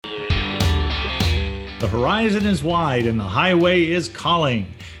The horizon is wide and the highway is calling.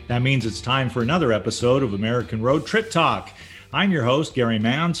 That means it's time for another episode of American Road Trip Talk. I'm your host, Gary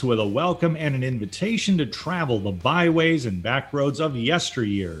Mance, with a welcome and an invitation to travel the byways and back roads of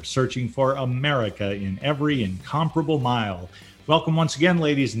yesteryear, searching for America in every incomparable mile. Welcome once again,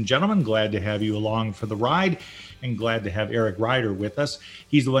 ladies and gentlemen. Glad to have you along for the ride, and glad to have Eric Ryder with us.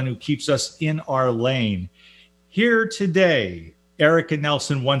 He's the one who keeps us in our lane. Here today, Erika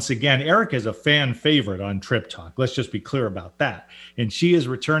Nelson once again. Erika is a fan favorite on Trip Talk. Let's just be clear about that. And she is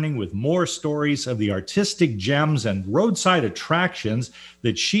returning with more stories of the artistic gems and roadside attractions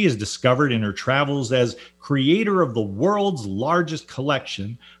that she has discovered in her travels as creator of the world's largest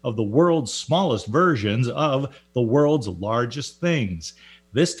collection of the world's smallest versions of the world's largest things.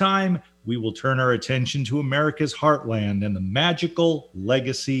 This time, we will turn our attention to America's Heartland and the magical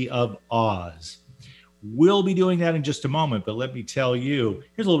legacy of Oz. We'll be doing that in just a moment, but let me tell you,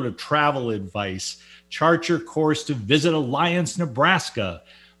 here's a little bit of travel advice. Chart your course to visit Alliance, Nebraska.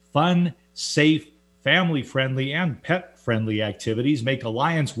 Fun, safe, family-friendly, and pet-friendly activities make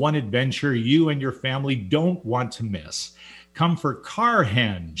Alliance one adventure you and your family don't want to miss. Come for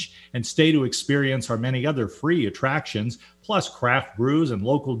Carhenge and stay to experience our many other free attractions, plus craft brews and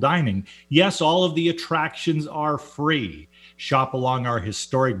local dining. Yes, all of the attractions are free. Shop along our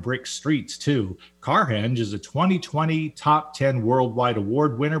historic brick streets, too. Carhenge is a 2020 Top 10 Worldwide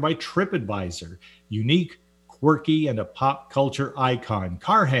Award winner by TripAdvisor. Unique, quirky, and a pop culture icon,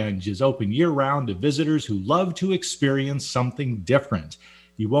 Carhenge is open year-round to visitors who love to experience something different.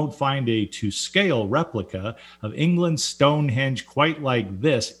 You won't find a to-scale replica of England's Stonehenge quite like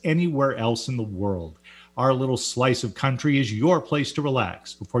this anywhere else in the world. Our little slice of country is your place to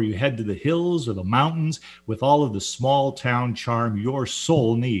relax before you head to the hills or the mountains with all of the small town charm your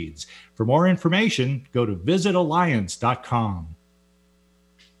soul needs. For more information, go to visitalliance.com.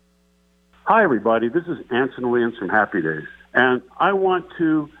 Hi, everybody. This is Anson Williams from Happy Days, and I want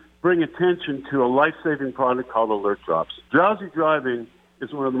to bring attention to a life-saving product called Alert Drops. Drowsy driving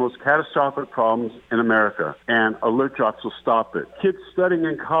is one of the most catastrophic problems in America, and Alert Drops will stop it. Kids studying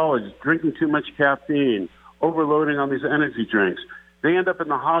in college, drinking too much caffeine, overloading on these energy drinks, they end up in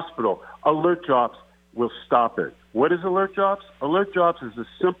the hospital. Alert Drops will stop it. What is Alert Drops? Alert Drops is a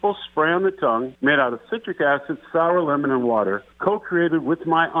simple spray on the tongue made out of citric acid, sour lemon, and water, co-created with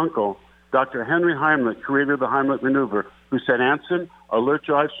my uncle, Dr. Henry Heimlich, creator of the Heimlich maneuver, who said, Anson, Alert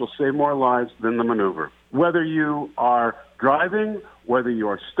Drops will save more lives than the maneuver. Whether you are driving, whether you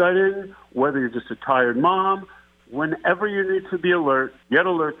are studying, whether you're just a tired mom, whenever you need to be alert, get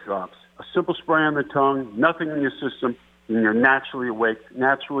Alert Drops. A simple spray on the tongue, nothing in your system, and you're naturally awake,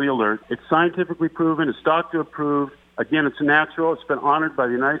 naturally alert. It's scientifically proven, it's doctor approved. Again, it's natural. It's been honored by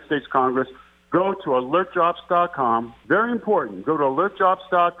the United States Congress. Go to alertdrops.com. Very important. Go to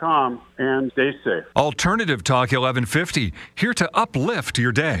alertdrops.com and stay safe. Alternative Talk 1150, here to uplift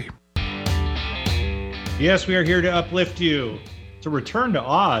your day. Yes, we are here to uplift you. To return to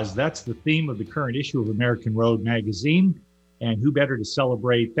Oz, that's the theme of the current issue of American Road magazine. And who better to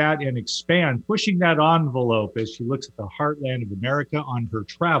celebrate that and expand, pushing that envelope as she looks at the heartland of America on her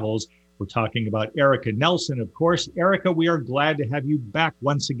travels. We're talking about Erika Nelson, of course. Erika, we are glad to have you back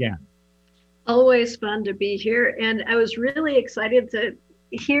once again. Always fun to be here. And I was really excited to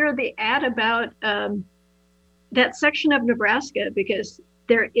hear the ad about that section of Nebraska, because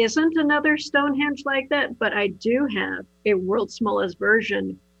there isn't another Stonehenge like that, but I do have a world's smallest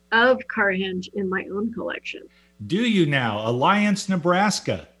version of Carhenge in my own collection. Do you now? Alliance,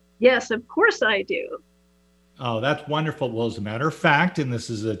 Nebraska? Yes, of course I do. Oh, that's wonderful. Well, as a matter of fact, and this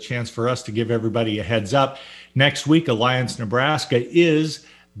is a chance for us to give everybody a heads up, next week, Alliance, Nebraska is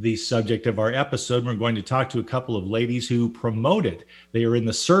the subject of our episode. We're going to talk to a couple of ladies who promote it. They are in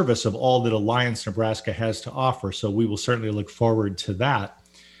the service of all that Alliance, Nebraska has to offer. So we will certainly look forward to that.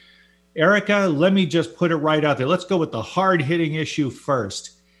 Erika, let me just put it right out there. Let's go with the hard-hitting issue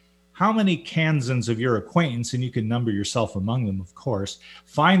first. How many Kansans of your acquaintance, and you can number yourself among them, of course,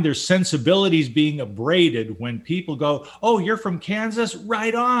 find their sensibilities being abraded when people go, oh, you're from Kansas?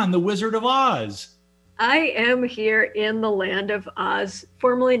 Right on, the Wizard of Oz. I am here in the land of Oz,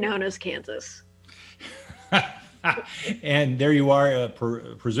 formerly known as Kansas. And there you are,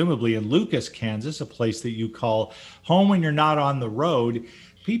 presumably in Lucas, Kansas, a place that you call home when you're not on the road.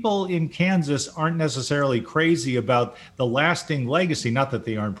 People in Kansas aren't necessarily crazy about the lasting legacy, not that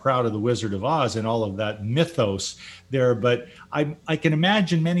they aren't proud of the Wizard of Oz and all of that mythos there, but I can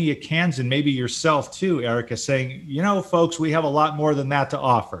imagine many a Kansan, maybe yourself too, Erika, saying, you know, folks, we have a lot more than that to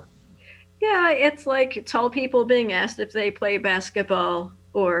offer. Yeah, it's like tall people being asked if they play basketball,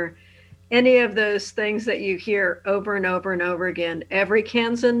 or any of those things that you hear over and over and over again. Every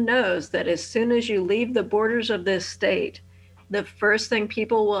Kansan knows that as soon as you leave the borders of this state, the first thing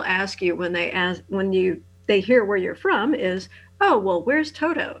people will ask you when they hear where you're from is, "Oh, well, where's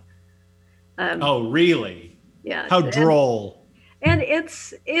Toto?" Oh, really? Yeah. How droll. And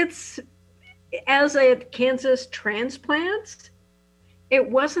it's as a Kansas transplant, it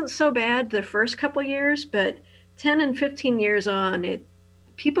wasn't so bad the first couple years, but 10 and 15 years on,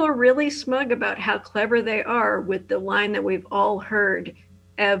 people are really smug about how clever they are with the line that we've all heard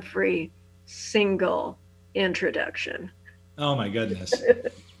every single introduction. Oh my goodness.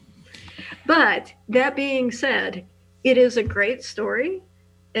 But that being said, it is a great story.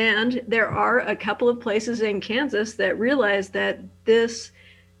 And there are a couple of places in Kansas that realize that this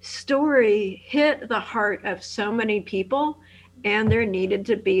story hit the heart of so many people, and there needed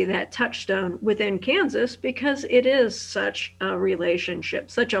to be that touchstone within Kansas because it is such a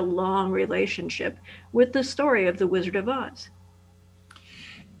relationship, such a long relationship with the story of the Wizard of Oz.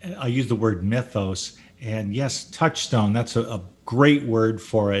 I use the word mythos, and yes, touchstone, that's a great word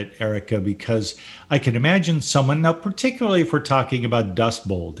for it, Erika, because I can imagine someone, now particularly if we're talking about Dust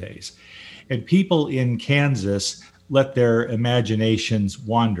Bowl days, and people in Kansas let their imaginations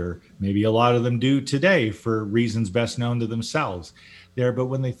wander. Maybe a lot of them do today for reasons best known to themselves there. But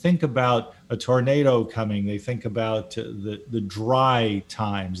when they think about a tornado coming, they think about the dry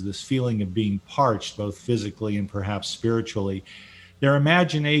times, this feeling of being parched, both physically and perhaps spiritually. Their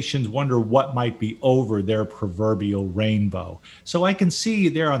imaginations wonder what might be over their proverbial rainbow. So I can see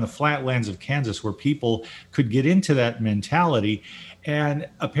there on the flatlands of Kansas where people could get into that mentality. And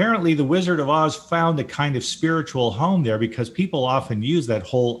apparently the Wizard of Oz found a kind of spiritual home there because people often use that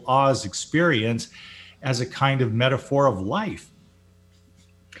whole Oz experience as a kind of metaphor of life.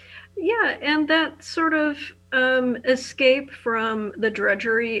 Yeah, and that sort of escape from the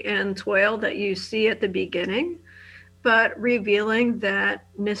drudgery and toil that you see at the beginning, but revealing that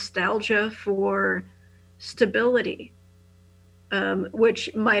nostalgia for stability,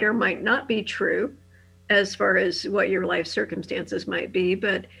 which might or might not be true as far as what your life circumstances might be,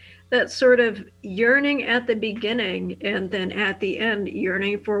 but that sort of yearning at the beginning and then at the end,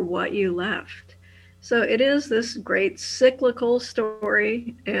 yearning for what you left. So it is this great cyclical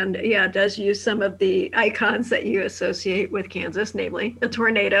story, and yeah, it does use some of the icons that you associate with Kansas, namely a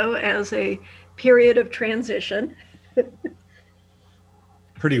tornado as a period of transition.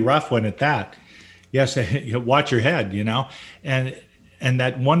 Pretty rough one at that. Yes, watch your head, and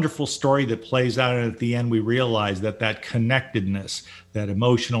that wonderful story that plays out, and at the end we realize that connectedness, that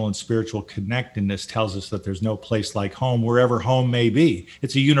emotional and spiritual connectedness tells us that there's no place like home, wherever home may be.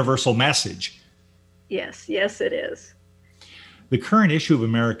 It's a universal message. Yes, it is. The current issue of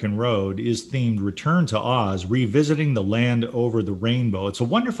American Road is themed Return to Oz, Revisiting the Land Over the Rainbow. It's a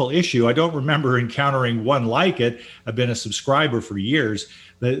wonderful issue. I don't remember encountering one like it. I've been a subscriber for years.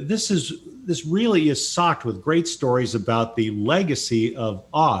 But this really is socked with great stories about the legacy of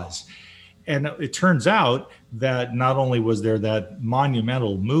Oz. And it turns out that not only was there that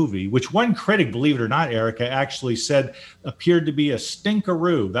monumental movie, which one critic, believe it or not, Erika, actually said appeared to be a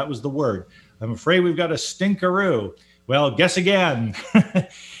stinkeroo. That was the word. I'm afraid we've got a stinkeroo. Well, guess again.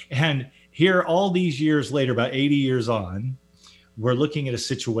 And here, all these years later, about 80 years on, we're looking at a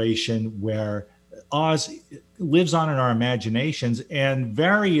situation where Oz lives on in our imaginations, and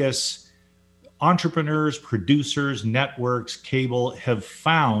various entrepreneurs, producers, networks, cable have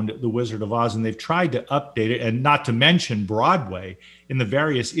found the Wizard of Oz, and they've tried to update it, and not to mention Broadway in the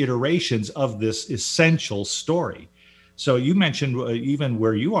various iterations of this essential story. So you mentioned even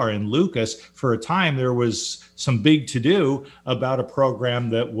where you are in Lucas, for a time there was some big to-do about a program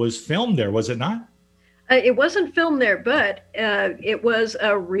that was filmed there, was it not? It wasn't filmed there, but it was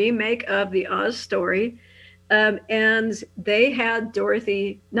a remake of the Oz story. And they had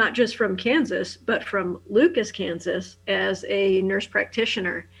Dorothy, not just from Kansas, but from Lucas, Kansas, as a nurse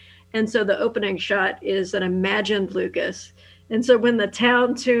practitioner. And so the opening shot is an imagined Lucas. And so when the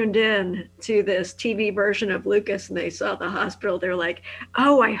town tuned in to this TV version of Lucas and they saw the hospital, they're like,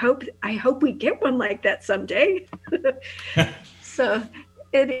 "Oh, I hope we get one like that someday." So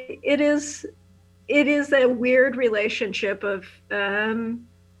it is a weird relationship of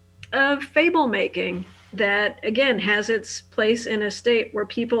fable making that again has its place in a state where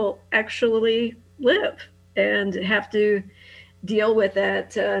people actually live and have to deal with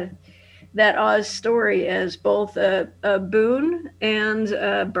that Oz story as both a boon and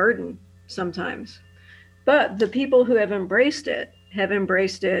a burden sometimes. But the people who have embraced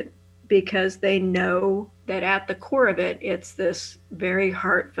it because they know that at the core of it, it's this very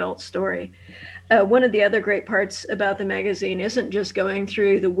heartfelt story. one of the other great parts about the magazine isn't just going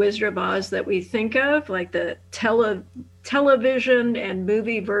through the Wizard of Oz that we think of, like the television and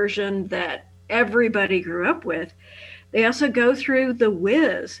movie version that everybody grew up with. They also go through the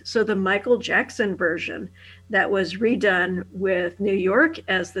Wiz, so the Michael Jackson version that was redone with New York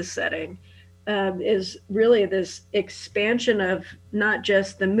as the setting, is really this expansion of not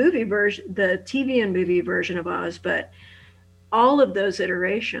just the movie version, the TV and movie version of Oz, but all of those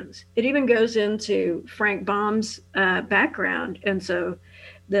iterations. It even goes into Frank Baum's background. And so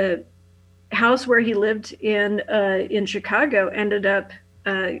the house where he lived in Chicago ended up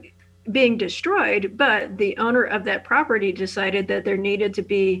being destroyed, but the owner of that property decided that there needed to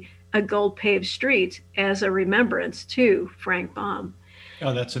be a gold paved street as a remembrance to Frank Baum.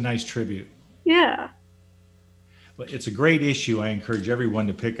 Oh, that's a nice tribute. Yeah. Well, it's a great issue. I encourage everyone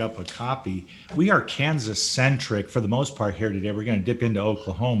to pick up a copy. We are Kansas centric for the most part here today. We're going to dip into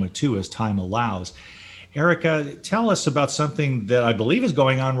Oklahoma too as time allows. Erika, tell us about something that I believe is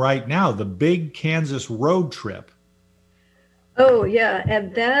going on right now, the big Kansas road trip. Oh, yeah.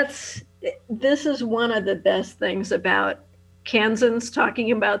 And this is one of the best things about Kansans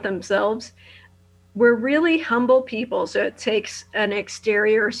talking about themselves. We're really humble people, so it takes an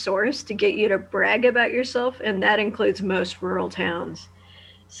exterior source to get you to brag about yourself, and that includes most rural towns.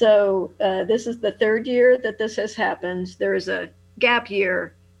 So this is the third year that this has happened. There is a gap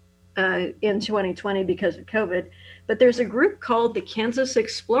year in 2020 because of COVID, but there's a group called the Kansas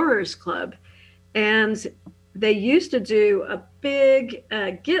Explorers Club, and they used to do a big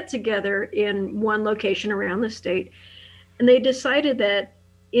get-together in one location around the state, and they decided that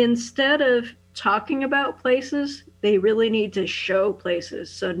instead of talking about places, they really need to show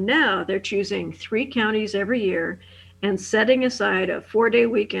places. So now they're choosing 3 counties every year and setting aside a 4-day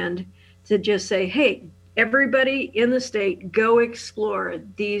weekend to just say, hey, everybody in the state, go explore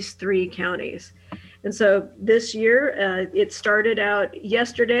these 3 counties. And so this year, it started out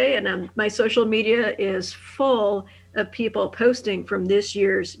yesterday, and my social media is full of people posting from this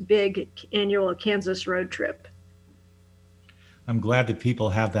year's big annual Kansas road trip. I'm glad that people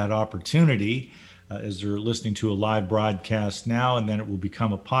have that opportunity as they're listening to a live broadcast now, and then it will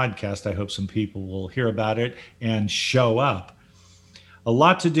become a podcast. I hope some people will hear about it and show up. A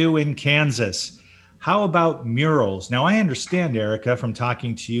lot to do in Kansas. How about murals? Now, I understand, Erika, from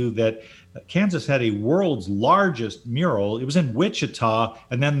talking to you that Kansas had a world's largest mural. It was in Wichita,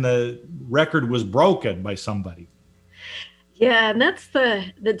 and then the record was broken by somebody. Yeah, and that's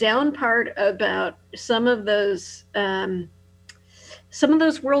the down part about some of those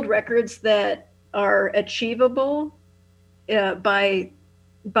world records that are achievable by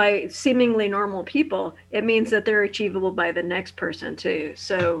seemingly normal people. It means that they're achievable by the next person too.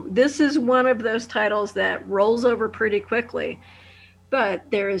 So this is one of those titles that rolls over pretty quickly.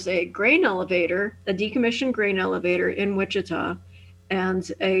 But there is a grain elevator, a decommissioned grain elevator in Wichita,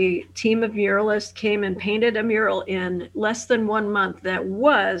 and a team of muralists came and painted a mural in less than 1 month that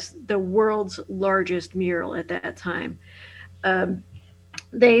was the world's largest mural at that time.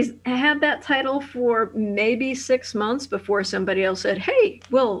 They had that title for maybe 6 months before somebody else said, hey,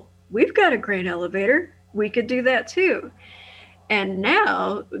 well, we've got a grain elevator. We could do that too. And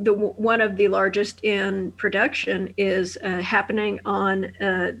now one of the largest in production is happening on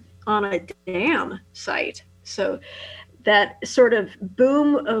a dam site. So that sort of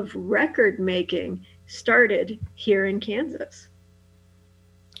boom of record making started here in Kansas.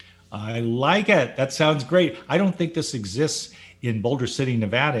 I like it. That sounds great. I don't think this exists in Boulder City,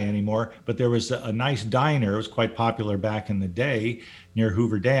 Nevada anymore, but there was a nice diner. It was quite popular back in the day near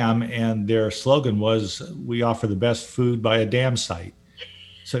Hoover Dam, and their slogan was, "We offer the best food by a dam site."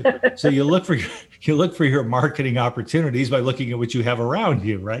 So you look for your marketing opportunities by looking at what you have around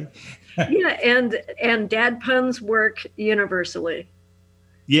you, right? Yeah, and dad puns work universally.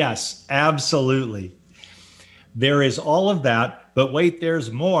 Yes, absolutely. There is all of that, but wait,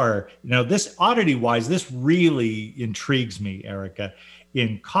 there's more. This oddity-wise, this really intrigues me, Erika.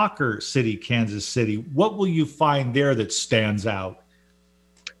 In Cocker City, Kansas City, what will you find there that stands out?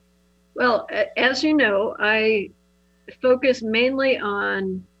 Well, as you know, I focus mainly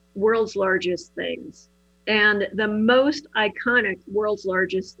on world's largest things. And the most iconic world's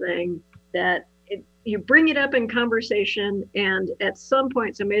largest thing that you bring it up in conversation, and at some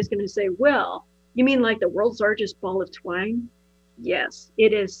point somebody's going to say, well, you mean like the world's largest ball of twine? Yes,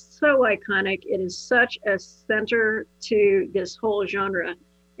 it is so iconic. It is such a center to this whole genre.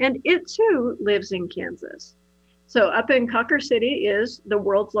 And it too lives in Kansas. So up in Cocker City is the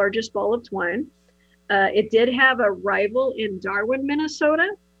world's largest ball of twine. It did have a rival in Darwin, Minnesota,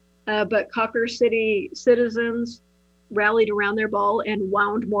 but Cocker City citizens rallied around their ball and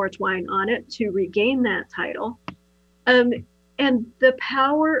wound more twine on it to regain that title. And the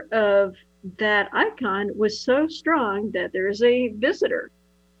power of that icon was so strong that there is a visitor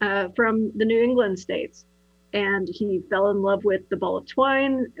from the New England states. And he fell in love with the ball of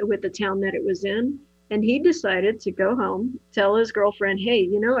twine, with the town that it was in. And he decided to go home, tell his girlfriend, hey,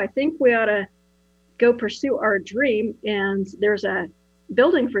 I think we ought to go pursue our dream. And there's a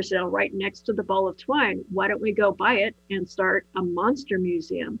building for sale right next to the ball of twine. Why don't we go buy it and start a monster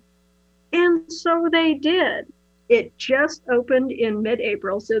museum? And so they did. It just opened in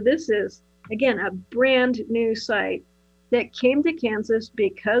mid-April. So this is, again, a brand new site that came to Kansas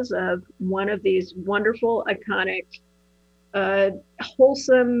because of one of these wonderful, iconic,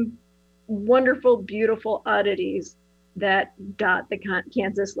 wholesome, wonderful, beautiful oddities that dot the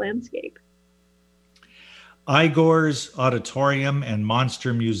Kansas landscape. Igor's Auditorium and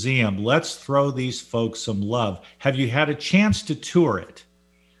Monster Museum. Let's throw these folks some love. Have you had a chance to tour it?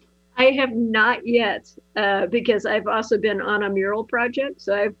 I have not yet, because I've also been on a mural project.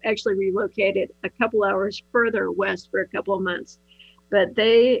 So I've actually relocated a couple hours further west for a couple of months. But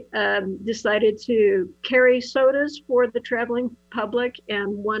they decided to carry sodas for the traveling public.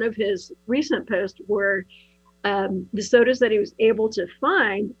 And one of his recent posts were the sodas that he was able to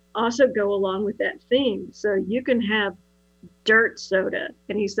find also go along with that theme. So you can have dirt soda.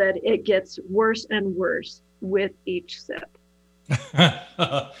 And he said it gets worse and worse with each sip.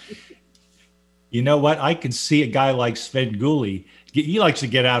 You know what? I can see a guy like Sven Gulli. He likes to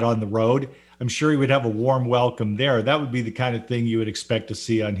get out on the road. I'm sure he would have a warm welcome there. That would be the kind of thing you would expect to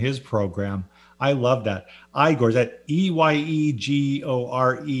see on his program. I love that. Igor's, that EYEGORE''S,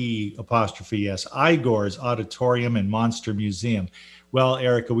 Igor's Auditorium and Monster Museum. Well,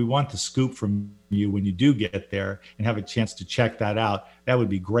 Erika, we want the scoop from you when you do get there and have a chance to check that out. That would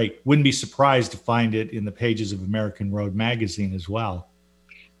be great. Wouldn't be surprised to find it in the pages of American Road magazine as well.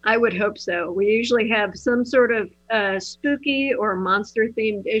 I would hope so. We usually have some sort of spooky or monster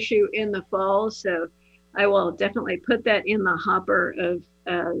themed issue in the fall. So I will definitely put that in the hopper of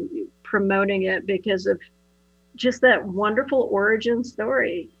promoting it because of just that wonderful origin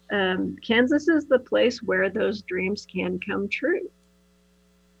story. Kansas is the place where those dreams can come true.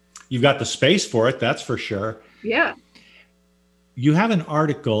 You've got the space for it, that's for sure. Yeah. You have an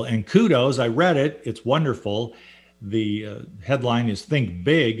article, and kudos, I read it. It's wonderful. The headline is Think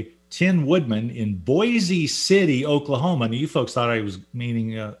Big, Tin Woodman in Boise City, Oklahoma. Now, you folks thought I was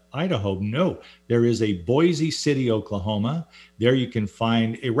meaning Idaho. No, there is a Boise City, Oklahoma. There you can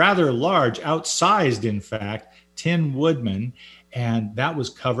find a rather large, outsized, in fact, Tin Woodman. And that was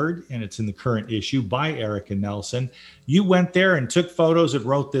covered, and it's in the current issue, by Erika Nelson. You went there and took photos and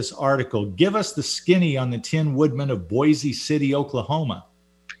wrote this article. Give us the skinny on the Tin Woodman of Boise City, Oklahoma.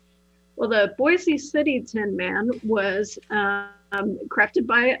 Well, the Boise City Tin Man was crafted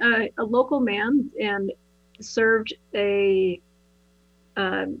by a local man and served a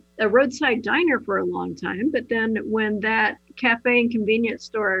roadside diner for a long time. But then when that cafe and convenience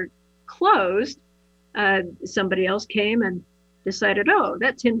store closed, somebody else came and decided, oh,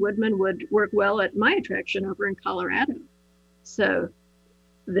 that Tin Woodman would work well at my attraction over in Colorado. So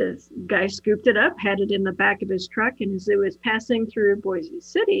this guy scooped it up, had it in the back of his truck, and as it was passing through Boise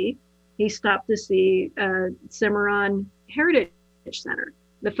City, he stopped to see Cimarron Heritage Center.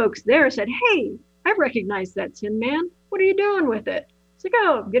 The folks there said, hey, I recognize that Tin Man. What are you doing with it? It's like,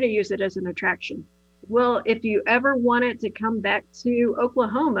 oh, I'm going to use it as an attraction. Well, if you ever want it to come back to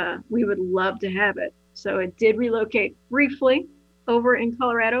Oklahoma, we would love to have it. So it did relocate briefly over in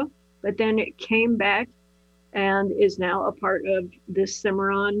Colorado, but then it came back and is now a part of the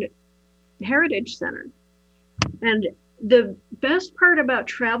Cimarron Heritage Center. And the best part about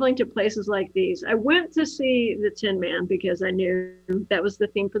traveling to places like these, I went to see the Tin Man because I knew that was the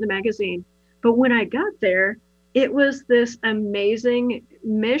theme for the magazine. But when I got there, it was this amazing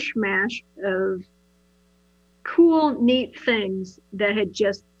mishmash of cool, neat things that had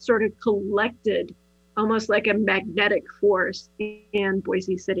just sort of collected almost like a magnetic force in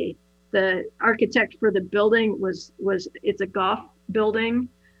Boise City. The architect for the building was it's a golf building.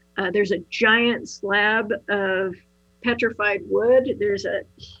 There's a giant slab of petrified wood. There's a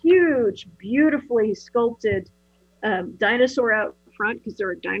huge, beautifully sculpted dinosaur out front because there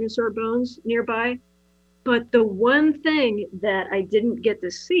are dinosaur bones nearby. But the one thing that I didn't get to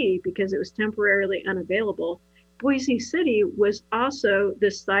see because it was temporarily unavailable, Boise City was also the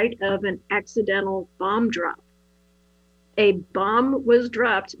site of an accidental bomb drop. A bomb was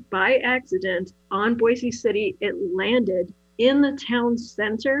dropped by accident on Boise City. It landed in the town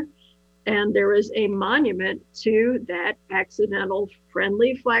center, and there was a monument to that accidental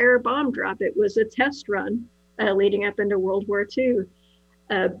friendly fire bomb drop. It was a test run leading up into World War II.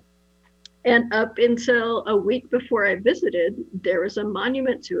 And up until a week before I visited, there was a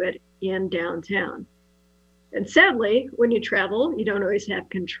monument to it in downtown. And sadly, when you travel, you don't always have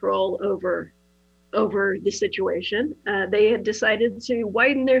control over the situation. They had decided to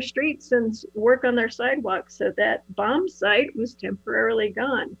widen their streets and work on their sidewalks, so that bomb site was temporarily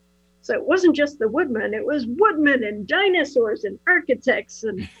gone. So it wasn't just the woodmen, it was woodmen and dinosaurs and architects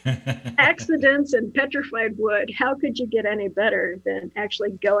and accidents and petrified wood. How could you get any better than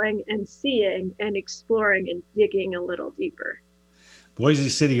actually going and seeing and exploring and digging a little deeper? Boise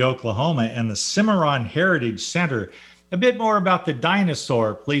City, Oklahoma, and the Cimarron Heritage Center. A bit more about the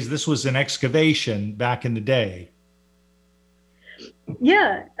dinosaur, please. This was an excavation back in the day.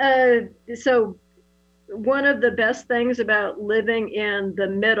 Yeah. So one of the best things about living in the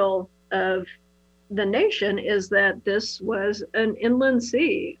middle of the nation is that this was an inland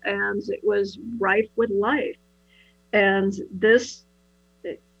sea and it was rife with life. And this,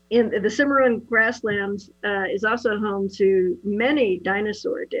 in the Cimarron grasslands, is also home to many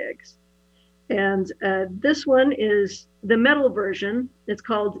dinosaur digs. And this one is the metal version. It's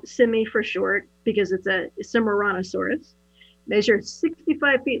called Simi for short because it's a Cimarronosaurus. Measures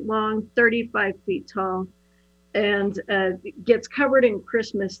 65 feet long, 35 feet tall, and gets covered in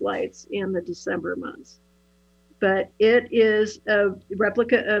Christmas lights in the December months. But it is a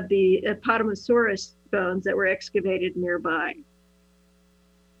replica of the Apatomosaurus bones that were excavated nearby.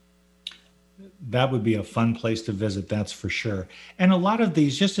 That would be a fun place to visit, that's for sure. And a lot of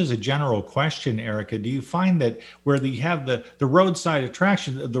these, just as a general question, Erika, do you find that where you have the roadside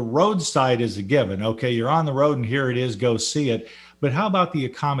attraction, the roadside is a given? Okay, you're on the road and here it is, go see it. But how about the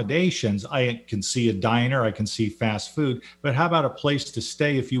accommodations? I can see a diner, I can see fast food, but how about a place to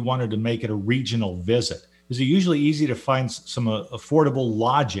stay if you wanted to make it a regional visit? Is it usually easy to find some affordable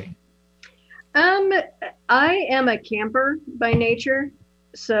lodging? I am a camper by nature.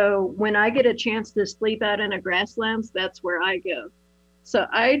 So when I get a chance to sleep out in a grasslands, that's where I go. So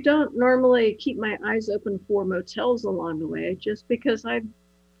I don't normally keep my eyes open for motels along the way, just because I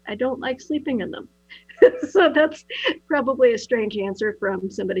don't like sleeping in them. So that's probably a strange answer from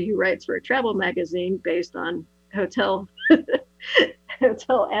somebody who writes for a travel magazine based on hotel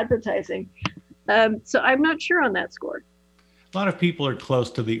advertising. So I'm not sure on that score. A lot of people are close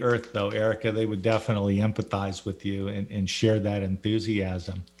to the earth, though, Erika. They would definitely empathize with you and share that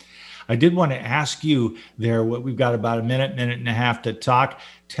enthusiasm. I did want to ask you there, we've got about a minute and a half to talk.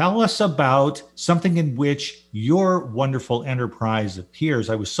 Tell us about something in which your wonderful enterprise appears.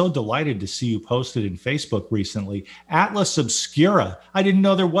 I was so delighted to see you posted in Facebook recently. Atlas Obscura. I didn't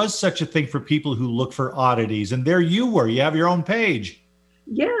know there was such a thing for people who look for oddities. And there you were. You have your own page.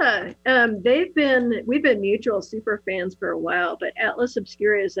 Yeah, we've been mutual super fans for a while, but Atlas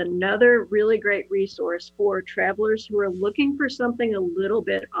Obscura is another really great resource for travelers who are looking for something a little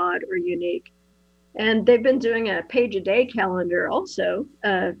bit odd or unique. And they've been doing a page a day calendar also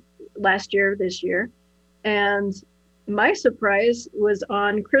last year, this year. And my surprise was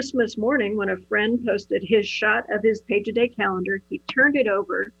on Christmas morning when a friend posted his shot of his page a day calendar. He turned it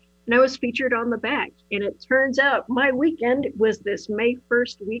over and I was featured on the back. And it turns out my weekend was this May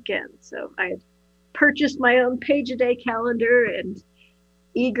 1st weekend. So I had purchased my own page a day calendar and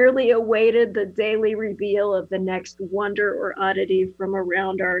eagerly awaited the daily reveal of the next wonder or oddity from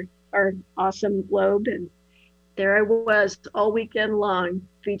around our awesome globe. And there I was all weekend long,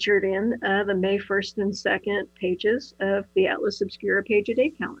 featured in the May 1st and 2nd pages of the Atlas Obscura page a day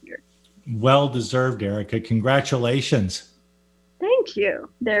calendar. Well deserved, Erika. Congratulations. Thank you.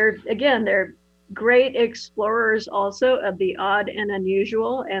 They're great explorers also of the odd and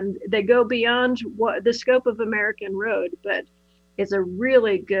unusual, and they go beyond what the scope of American Road, but it's a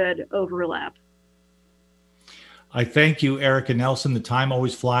really good overlap. I thank you, Erika Nelson. The time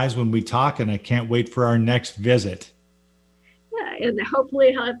always flies when we talk, and I can't wait for our next visit. Yeah, and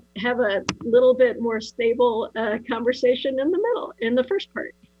hopefully have a little bit more stable conversation in the middle, in the first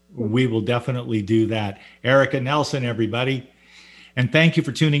part. We will definitely do that. Erika Nelson, everybody. And thank you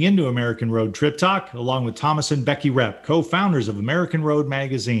for tuning into American Road Trip Talk, along with Thomas and Becky Repp, co-founders of American Road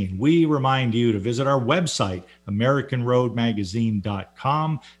Magazine. We remind you to visit our website,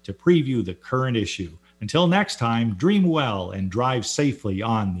 AmericanRoadMagazine.com, to preview the current issue. Until next time, dream well and drive safely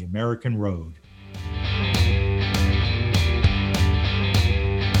on the American Road.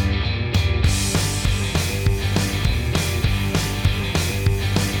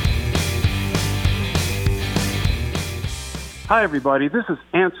 Hi, everybody. This is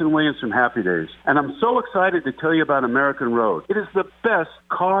Anson Williams from Happy Days, and I'm so excited to tell you about American Road. It is the best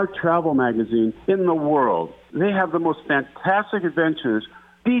car travel magazine in the world. They have the most fantastic adventures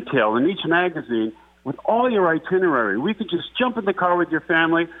detailed in each magazine, with all your itinerary. We could just jump in the car with your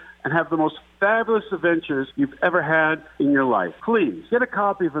family and have the most fabulous adventures you've ever had in your life. Please get a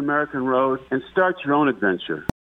copy of American Road and start your own adventure.